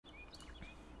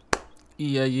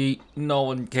Yeah, no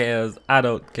one cares. I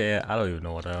don't care. I don't even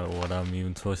know what I'm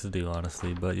even supposed to do,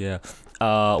 honestly. But yeah,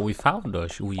 we found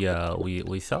us.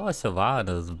 We saw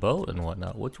Savannah's boat and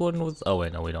whatnot. Which one was? Oh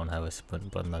wait, no, we don't have a sprint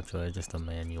button. That's right, just a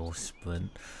manual sprint.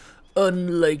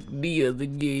 Unlike the other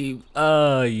game.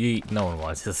 Yeet. No one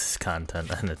watches this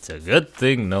content, and it's a good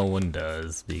thing no one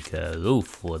does because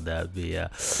oof, would that be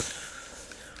a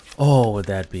would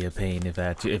that be a pain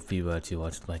if you actually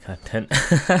watched my content.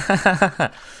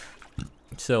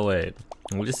 So wait,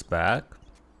 we just back?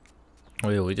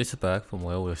 Wait, we just back from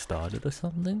where we started or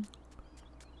something?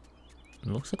 It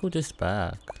looks like we're just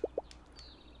back.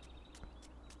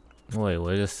 Wait,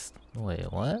 wait,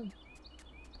 what?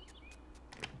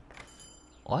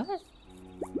 What?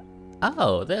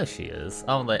 Oh, there she is.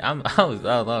 I was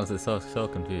honestly so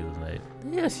confused, mate.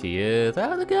 There she is.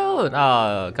 How's it going?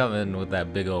 Oh, come in with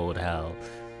that big old hug,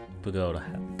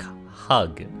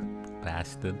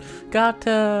 bastard.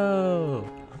 Carto.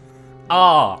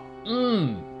 Oh,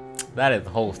 that is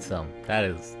wholesome. That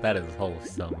is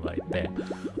wholesome right there.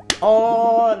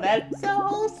 Oh, that's so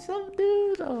wholesome,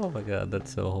 dude. Oh my god,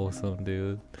 that's so wholesome,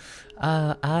 dude.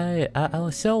 I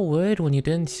was so worried when you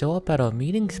didn't show up at our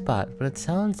meeting spot, but it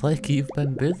sounds like you've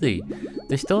been busy.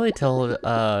 The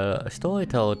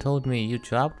storyteller told me you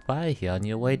dropped by here on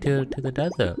your way to the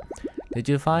desert. Did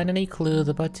you find any clues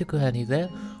about your granny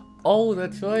there? Oh,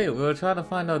 that's right. We were trying to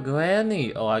find our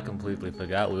granny. Oh, I completely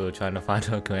forgot we were trying to find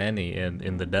our granny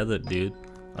in the desert, dude.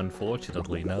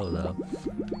 Unfortunately, no, though.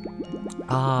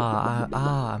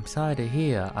 I'm sorry to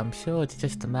hear. I'm sure it's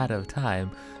just a matter of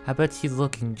time. I bet she's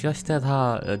looking just as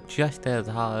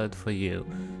hard for you.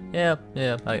 Yeah,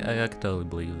 I can totally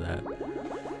believe that.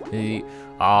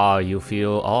 You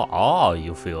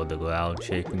feel the ground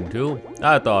shaking too?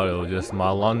 I thought it was just my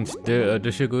lunch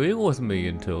disagreeing with me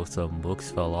until some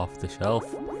books fell off the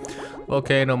shelf.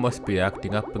 Volcano must be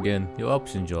acting up again. Your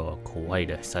options are quite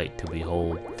a sight to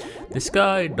behold. The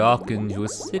sky darkens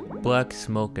with thick black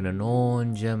smoke and an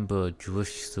orange ember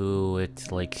drifts through it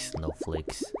like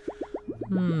snowflakes.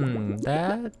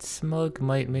 That smoke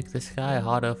might make the sky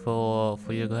harder for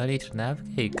your granny to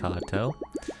navigate, Carto.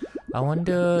 I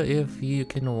wonder if you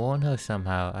can warn her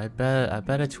somehow. I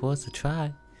bet it's worth a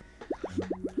try.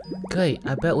 Great,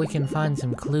 I bet we can find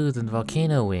some clues in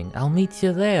Volcano Wing. I'll meet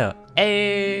you there.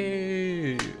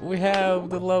 Hey, we have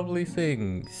the lovely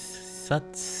things.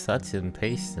 Such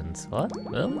impatience. What?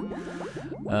 Really?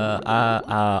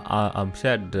 I'm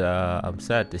sad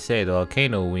to say the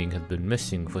Volcano Wing has been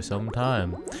missing for some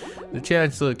time. The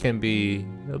Chancellor can be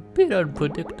a bit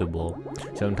unpredictable.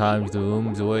 Sometimes the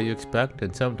rooms are where you expect,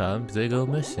 and sometimes they go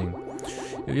missing.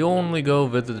 If you only go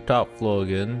visit the top floor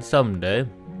again someday.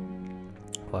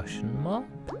 Question mark?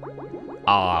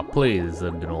 Please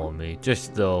ignore me.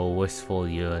 Just the wistful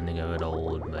yearning of an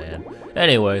old man.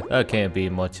 Anyway, that can't be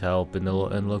much help in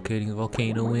locating a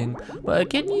Volcano Wing, but I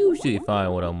can usually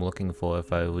find what I'm looking for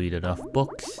if I read enough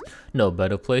books. No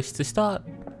better place to start.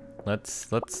 Let's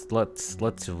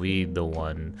read the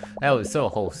one. That was so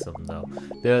wholesome though.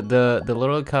 The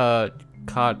little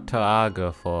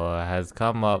cartographer has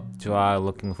come up dry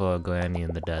looking for a granny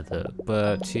in the desert,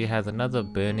 but she has another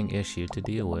burning issue to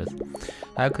deal with.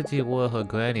 How could she warn her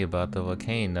granny about the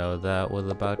volcano that was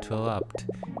about to erupt?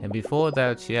 And before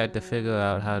that, she had to figure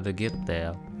out how to get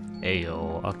there.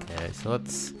 Ayo, okay,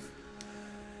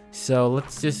 so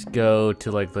let's just go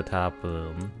to like the top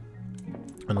room.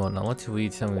 And whatnot. Let's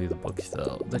read some of these books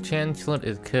though. The Chancellor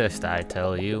is cursed, I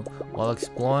tell you. While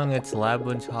exploring its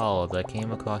labyrinth halls, I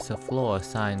came across a floor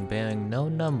sign bearing no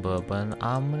number but an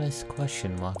ominous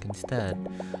question mark instead.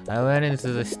 I ran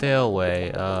into the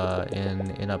stairway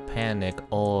in a panic,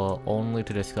 only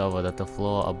to discover that the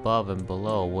floor above and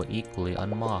below were equally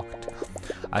unmarked.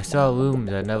 I saw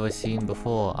rooms I'd never seen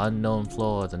before, unknown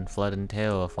floors, and fled in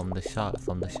terror from the shock.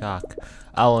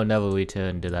 I will never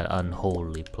return to that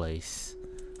unholy place.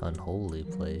 Unholy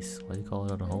place? Why do you call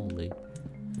it unholy?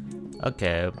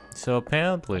 Okay, so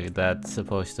apparently that's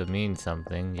supposed to mean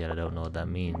something, yet I don't know what that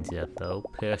means yet though,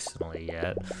 personally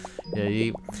yet.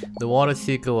 Yeah, the Water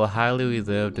Seeker were highly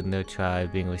reserved in their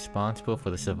tribe, being responsible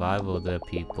for the survival of their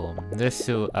people. This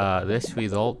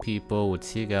result, people would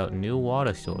seek out new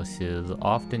water sources,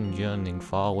 often journeying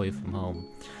far away from home.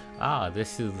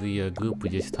 This is the group we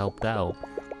just helped out.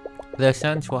 Their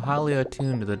senses were highly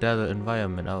attuned to the desert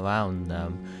environment around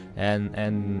them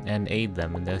and aid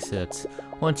them in their search.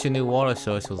 Once a new water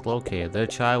source was located, their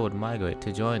tribe would migrate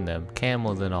to join them,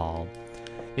 camels and all.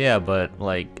 Yeah, but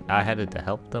like I had to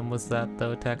help them with that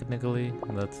though, technically.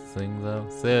 That's the thing though.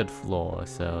 Third floor,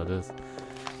 so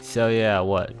yeah,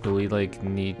 what? Do we like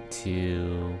need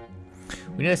to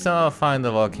somehow find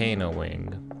the Volcano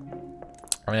Wing?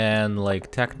 And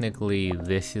like technically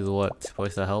this is what's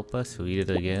supposed to help us. Read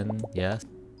it again, yes.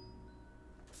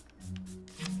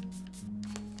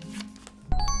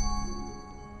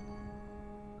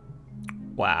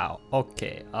 Wow,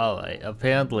 okay, alright.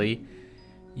 Apparently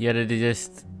you had to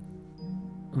just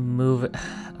move it.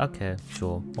 Okay,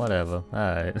 sure, whatever.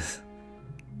 Alright.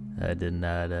 I did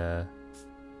not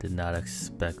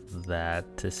expect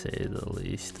that, to say the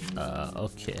least.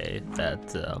 Okay,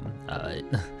 that's alright.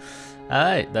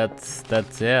 Alright, that's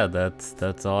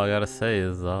all I gotta say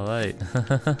is alright.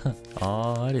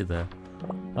 Alrighty there.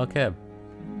 Okay.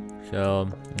 So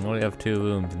we only have 2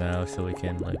 rooms now, so we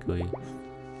can like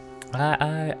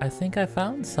I think I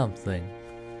found something.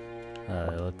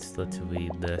 Let's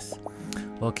read this.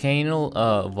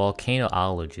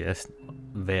 Volcanologist,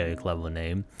 very clever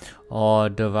name, are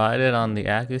divided on the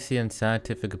accuracy and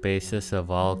scientific basis of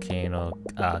volcano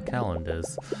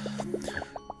calendars.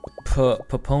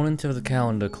 Proponents of the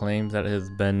calendar claim that it has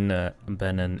been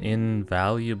an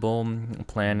invaluable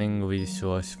planning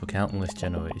resource for countless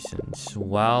generations,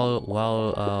 while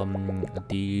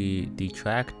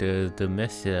detractors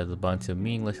dismiss it as a bunch of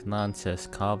meaningless nonsense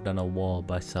carved on a wall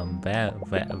by some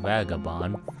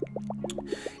vagabond.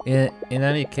 In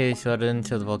any case,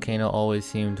 residents of the volcano always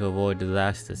seem to avoid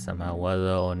disaster somehow,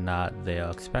 whether or not they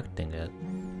are expecting it.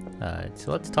 Alright,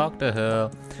 so let's talk to her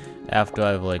after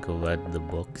I've like read the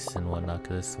books and whatnot,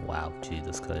 cause wow,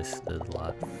 Jesus Christ, there's a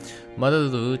lot. Mother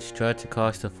of the Roots stretched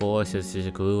across the forest as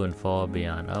it grew and far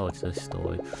beyond. Oh, it's this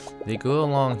story. They grew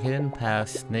along hidden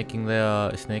paths, snaking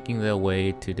their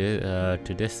way to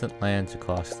distant lands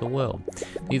across the world.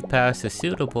 These paths are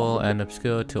suitable and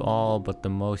obscure to all but the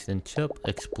most intrepid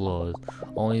explorers.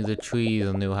 Only the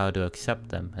trees knew how to accept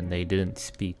them, and they didn't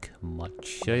speak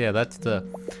much. So yeah, that's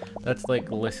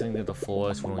like listening to the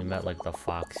forest when we met like the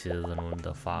foxes and when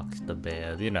the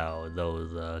bears, you know,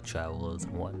 those travelers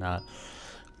and whatnot.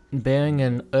 Bearing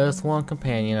an earthworm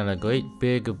companion and a great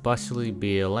big bustly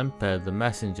bear, Lemped the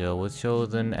messenger was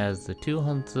chosen as the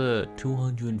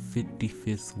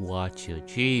 255th watcher.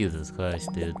 Jesus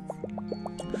Christ, dude.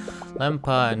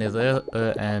 Lempa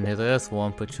and his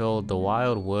earthworm patrolled the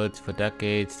wild woods for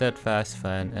decades, steadfast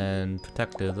friend and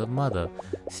protector of Mother.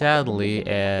 Sadly,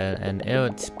 an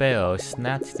errant sparrow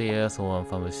snatched the earthworm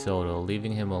from his shoulder,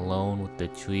 leaving him alone with the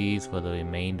trees for the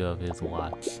remainder of his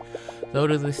watch. Though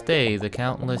to this day, the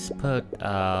countless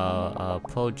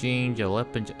progenies of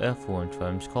Lepid's earthworm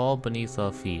tribes crawl beneath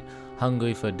our feet,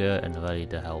 hungry for dirt and ready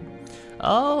to help.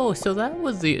 Oh, so that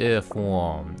was the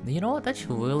earthworm. You know what? That's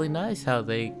really nice how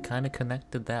they kind of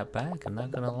connected that back. I'm not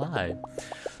gonna lie.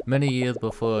 Many years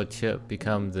before Chip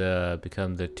became the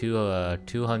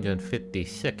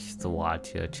 256th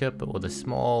watcher, Chip was a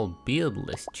small,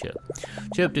 beardless Chip.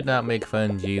 Chip did not make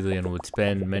friends easily and would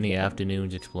spend many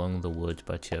afternoons exploring the woods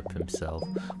by Chip himself.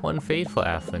 One fateful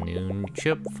afternoon,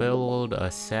 Chip filled a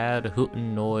sad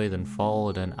hooting noise and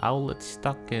followed an owlet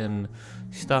stuck in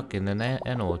an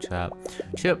animal trap.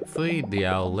 Chip freed the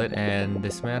owlet and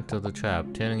dismantled the trap,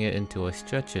 turning it into a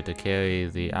stretcher to carry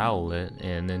the owlet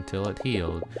in until it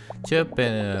healed. Chip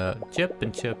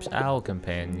and Chip's owl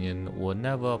companion were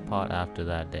never apart after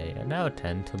that day, and now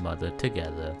tend to Mother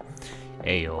together.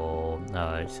 Ayo.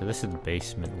 Alright, so this is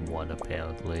basement 1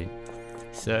 apparently.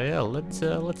 So yeah, let's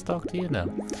talk to you now.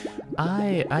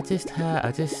 I just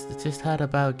had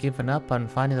about given up on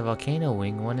finding the volcano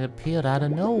wing when it appeared out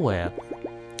of nowhere.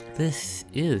 This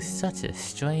is such a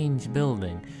strange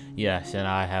building. Yes, and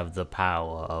I have the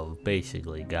power of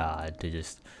basically God to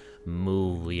just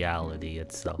move reality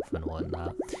itself and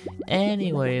whatnot.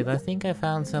 Anyways, I think I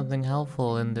found something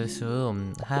helpful in this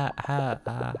room. Have a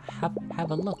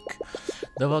look.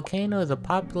 The volcano is a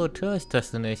popular tourist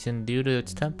destination due to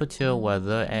its temperature,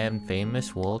 weather, and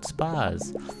famous world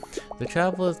spas. The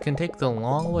travelers can take the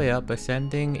long way up,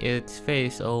 ascending its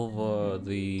face over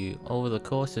the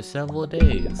course of several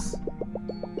days.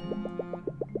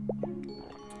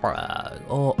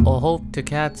 Or hope to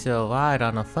catch a ride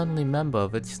on a friendly member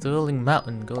of its thrilling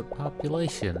mountain goat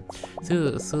population.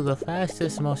 Through the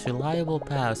fastest, most reliable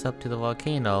paths up to the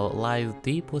volcano lies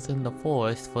deep within the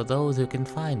forest for those who can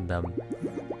find them.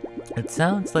 It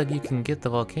sounds like you can get to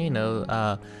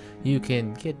the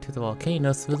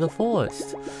volcano through the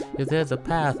forest. If there's a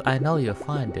path, I know you'll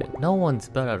find it. No one's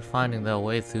better at finding their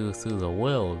way through the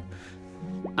world.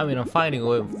 I mean, I'm finding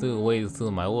ways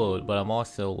through my world, but I'm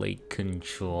also like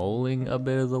controlling a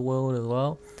bit of the world as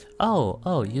well.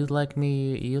 Oh, you'd like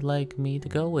me to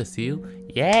go with you?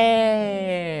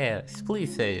 Yes!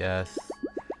 Please say yes.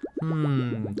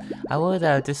 I would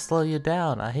just slow you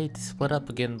down. I hate to split up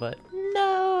again, but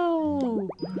no!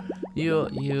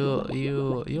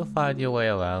 You'll find your way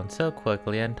around so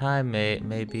quickly, and time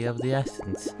may be of the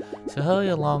essence. So hurry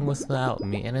along without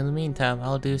me, and in the meantime,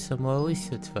 I'll do some more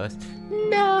research first.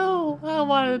 No! I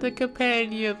wanted a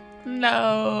companion!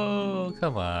 No!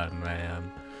 Come on,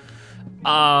 man.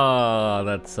 Oh,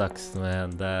 that sucks, man.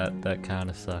 That kind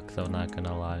of sucks, I'm not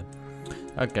gonna lie.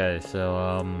 Okay,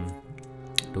 so,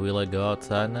 do we like go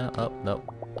outside now? Oh, nope.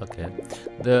 Okay.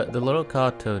 The little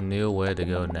Carto knew where to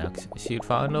go next. She'd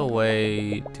found her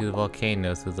way to the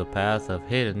volcano through the path of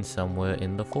hidden somewhere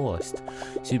in the forest.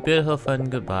 She bid her friend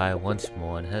goodbye once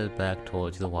more and headed back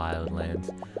towards the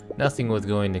wildlands. Nothing was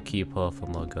going to keep her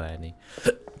from her granny.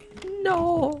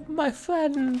 No, my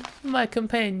friend, my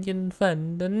companion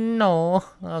friend, no.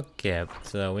 Okay,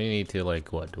 so we need to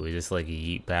like, what, do we just like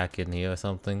yeet back in here or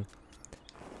something?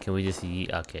 Can we just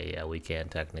yeet? Okay, yeah, we can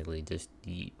technically just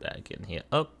yeet back in here.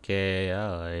 Okay,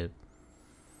 alright.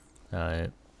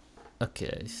 Alright.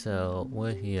 Okay, so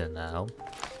we're here now.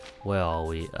 Where are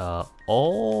we?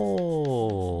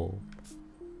 Oh!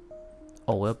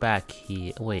 Oh, we're back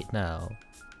here. Wait, no.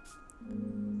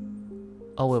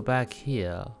 Oh, we're back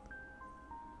here.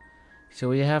 So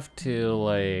we have to,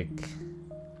 like...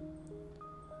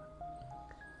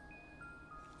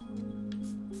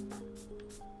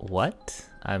 What?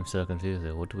 I'm so confused.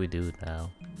 What do we do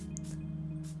now?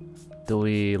 Do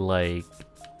we, like...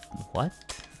 What?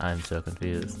 I'm so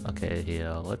confused. Okay,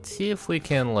 here. Let's see if we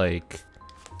can, like...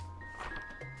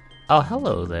 Oh,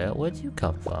 hello there. Where'd you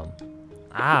come from?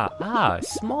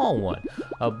 Small one.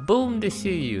 A boom to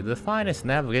see you. The finest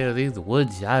navigator of these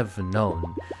woods I've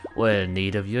known. We're in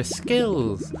need of your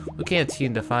skills. We can't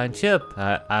seem to find Chip.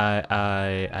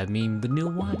 I mean the new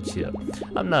Watcher.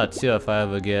 I'm not sure if I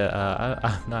ever get,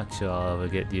 I'm not sure I'll ever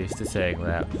get used to saying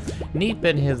that. Neep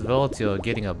and his vulture are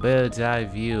getting a bird's eye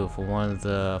view from one of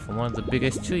the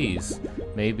biggest trees.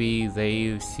 Maybe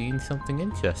they've seen something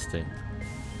interesting.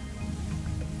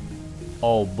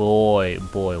 Oh boy,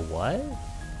 what?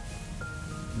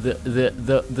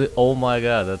 Oh my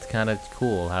god, that's kind of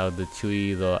cool how the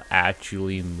trees are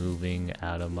actually moving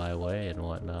out of my way and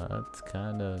whatnot. That's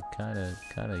kind of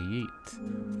yeet.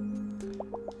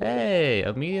 Hey,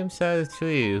 a medium-sized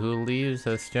tree who leaves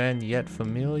a strange yet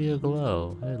familiar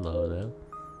glow. Hello there.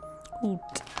 Hoot.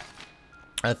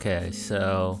 Okay,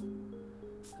 so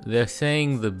they're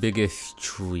saying the biggest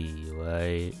tree,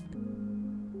 right?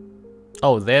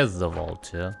 Oh, there's the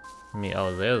vulture.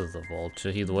 There's the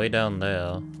vulture. He's way down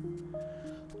there.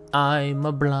 I'm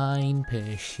a blind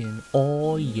person.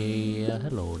 Oh, yeah.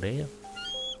 Hello there.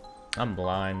 I'm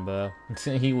blind, bro.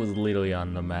 He was literally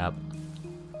on the map.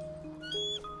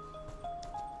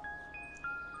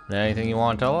 Anything you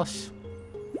want to tell us?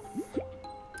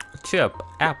 Chip,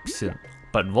 absent.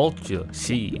 But vulture,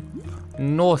 see.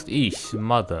 Northeast,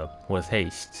 mother, with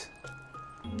haste.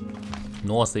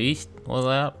 Northeast? What's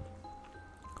that?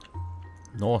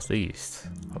 Northeast,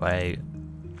 right?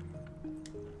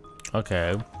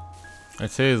 Okay, it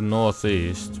says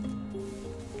northeast.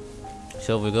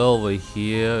 Shall we go over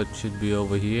here? It should be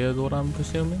over here, is what I'm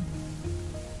presuming.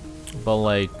 But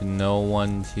like, no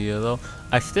one's here though.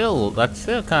 That's still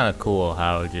kind of cool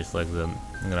how just like the,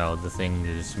 you know, the thing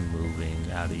is just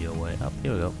moving out of your way. Up,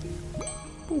 here we go.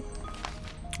 Boop.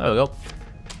 There we go.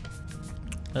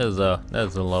 There's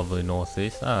a lovely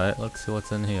northeast. All right, let's see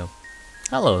what's in here.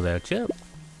 Hello there, Chip.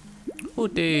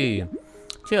 Hooty!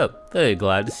 Chip, very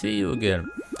glad to see you again.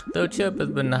 Though Chip has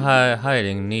been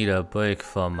hiding, need a break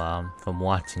from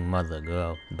watching Mother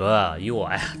grow. Bruh, you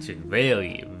are actually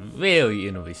very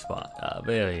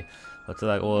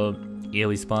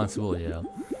irresponsible, yeah.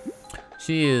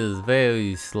 She is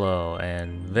very slow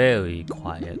and very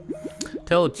quiet.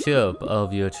 Tell Chip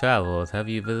of your travels. Have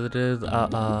you visited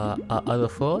other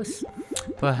forests?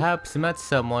 Perhaps met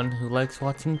someone who likes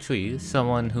watching trees,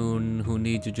 someone who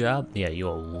needs a job. Yeah,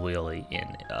 you're really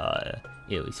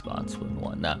irresponsible and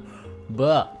whatnot.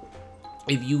 But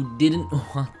if you didn't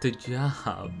want the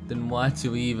job, then why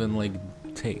do you even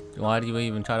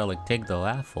try to like take the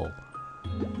raffle?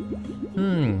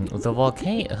 The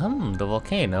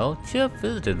volcano. Chip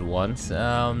visited once,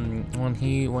 when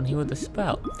he was a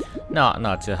sprout.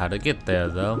 Not sure how to get there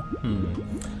though.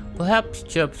 Perhaps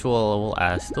Chip will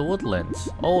ask the woodlands.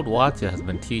 Old Watcher has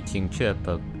been teaching Chip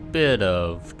a bit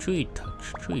of tree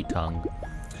tongue.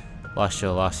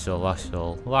 Rustle.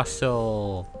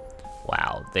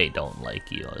 Wow, they don't like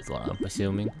you, is what I'm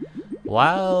assuming.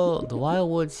 While the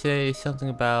Wildwood say something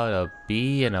about a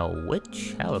bee and a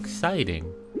witch? How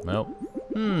exciting. Nope.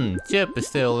 Chip is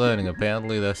still learning.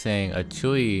 Apparently they're saying a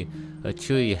tree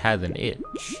has an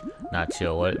itch. Not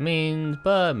sure what it means,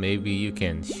 but maybe you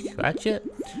can scratch it.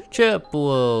 Chip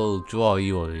will draw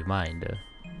you a reminder.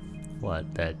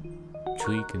 What, that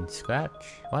tree can scratch?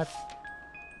 What?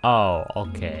 Oh,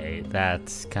 okay,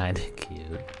 that's kinda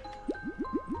cute.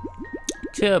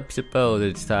 Chip, suppose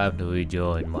it's time to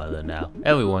rejoin Mother now.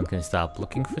 Everyone can stop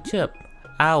looking for Chip.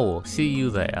 Owl, see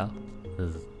you there.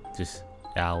 Just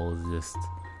owls,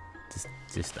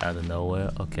 just out of nowhere.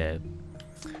 Okay.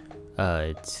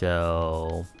 Alright,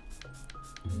 so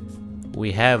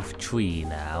we have tree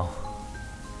now.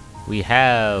 We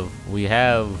have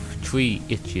tree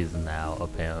itches now,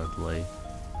 apparently.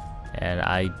 And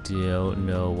I don't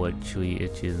know what tree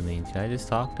itches mean. Can I just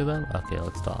talk to them? Okay,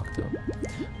 let's talk to them.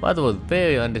 Mother was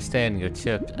very understanding of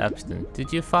Chip's absence.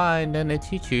 Did you find an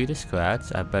itchy tree to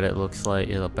scratch? I bet it looks like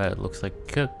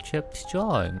Chip's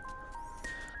drawing.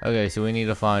 Okay, so we need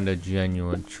to find a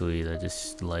genuine tree that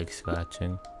just likes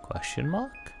scratching. Question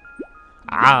mark?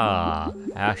 Ah,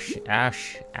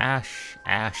 ashes.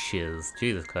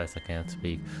 Jesus Christ, I can't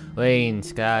speak. Rain,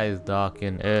 skies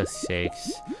darken, earth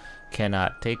shakes.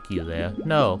 Cannot take you there.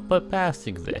 No, but paths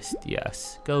exist.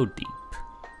 Yes, go deep.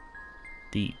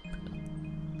 Deep.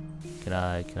 Can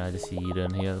I just eat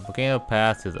in here? The volcano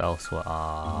path is elsewhere.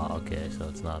 Ah, okay, so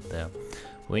it's not there.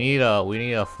 We need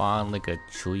to find like a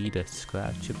tree to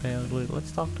scratch apparently.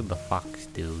 Let's talk to the fox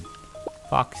dude.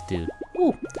 Fox dude.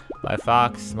 Ooh. My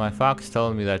fox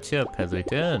told me that Chip has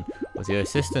returned. With your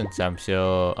assistance, I'm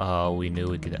sure I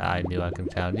knew I can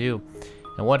found you.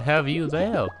 And what have you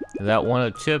there? Is that one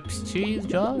of Chip's cheese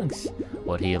drawings?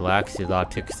 What he lacks is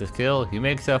artistic skill. He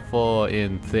makes up for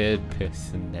in third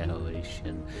person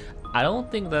narration. I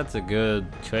don't think that's a good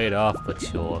trade-off, but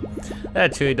sure.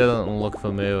 That tree doesn't look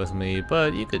familiar with me,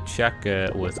 but you could check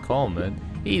it with Coleman.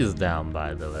 He's down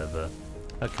by the river.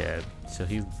 Okay, so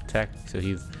he's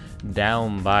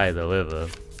down by the river,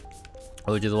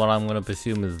 which is what I'm gonna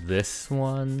presume is this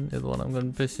one. Is what I'm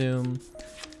gonna presume.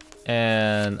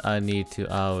 And I need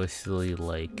to obviously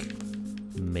like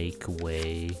make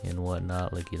way and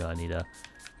whatnot. Like, you know, I need to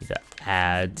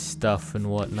add stuff and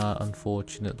whatnot,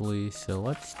 unfortunately. So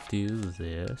let's do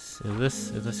this.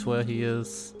 Is this where he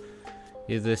is?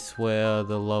 Is this where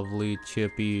the lovely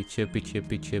chippy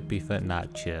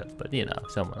not Chip, but you know,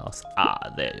 someone else.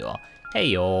 Ah, there you are. Hey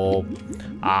yo.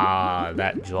 Ah,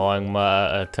 that drawing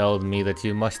told me that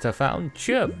you must have found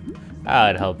Chip.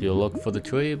 I'd help you look for the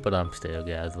tree, but I'm still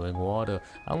gathering water.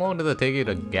 How long does it take you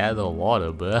to gather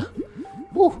water, bruh?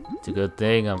 Whew, it's a good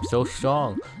thing I'm so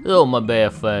strong. Though my bear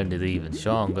friend is even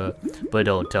stronger. But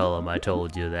don't tell him I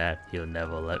told you that. He'll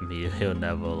never let me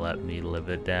live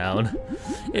it down.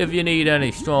 If you need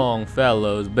any strong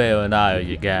fellows, Bear and I are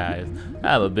your guys.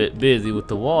 I'm a bit busy with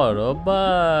the water,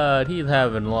 but he's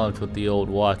having lunch with the old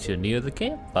watcher near the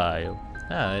campfire.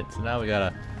 Alright, so now we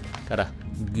gotta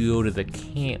go to the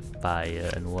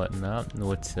campfire and whatnot.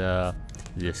 What's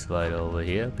this right over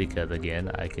here, because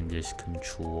again I can just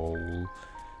control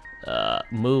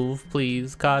move,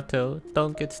 please, Carto.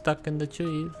 Don't get stuck in the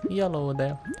trees. Yellow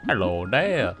there. Hello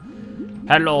there.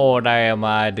 Hello there,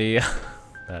 my dear.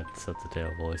 That's such a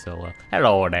terrible voice. So well.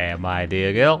 Hello there, my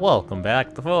dear girl. Welcome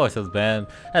back. The force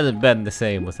hasn't been the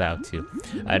same without you.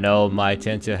 I know my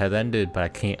adventure has ended, but I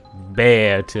can't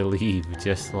bear to leave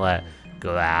just like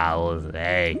growls.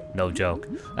 Hey, no joke.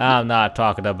 I'm not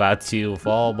talking about you,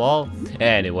 Fall Ball.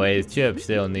 Anyways, Chip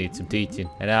still needs some teaching,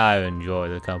 and I enjoy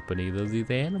the company of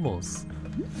these animals.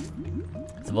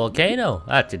 It's a volcano.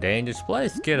 That's a dangerous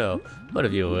place, kiddo. But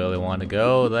if you really want to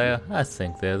go there, I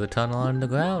think there's a tunnel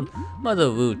underground. Mother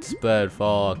roots spread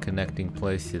far, connecting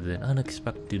places in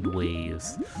unexpected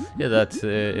ways. Yeah,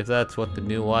 if that's what the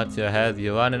new watcher has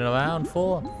you running around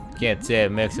for. Can't say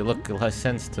it makes it look less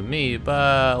sense to me,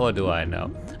 but what do I know?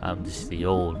 I'm just the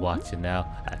old watcher now.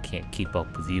 I can't keep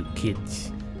up with you kids.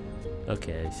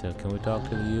 Okay, so can we talk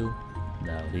to you?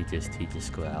 No, he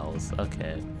just growls.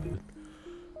 Okay.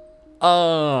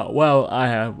 Well, I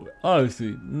have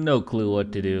honestly no clue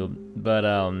what to do, but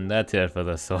that's it for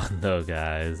this one though,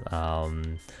 guys.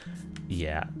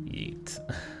 Yeah, yeet.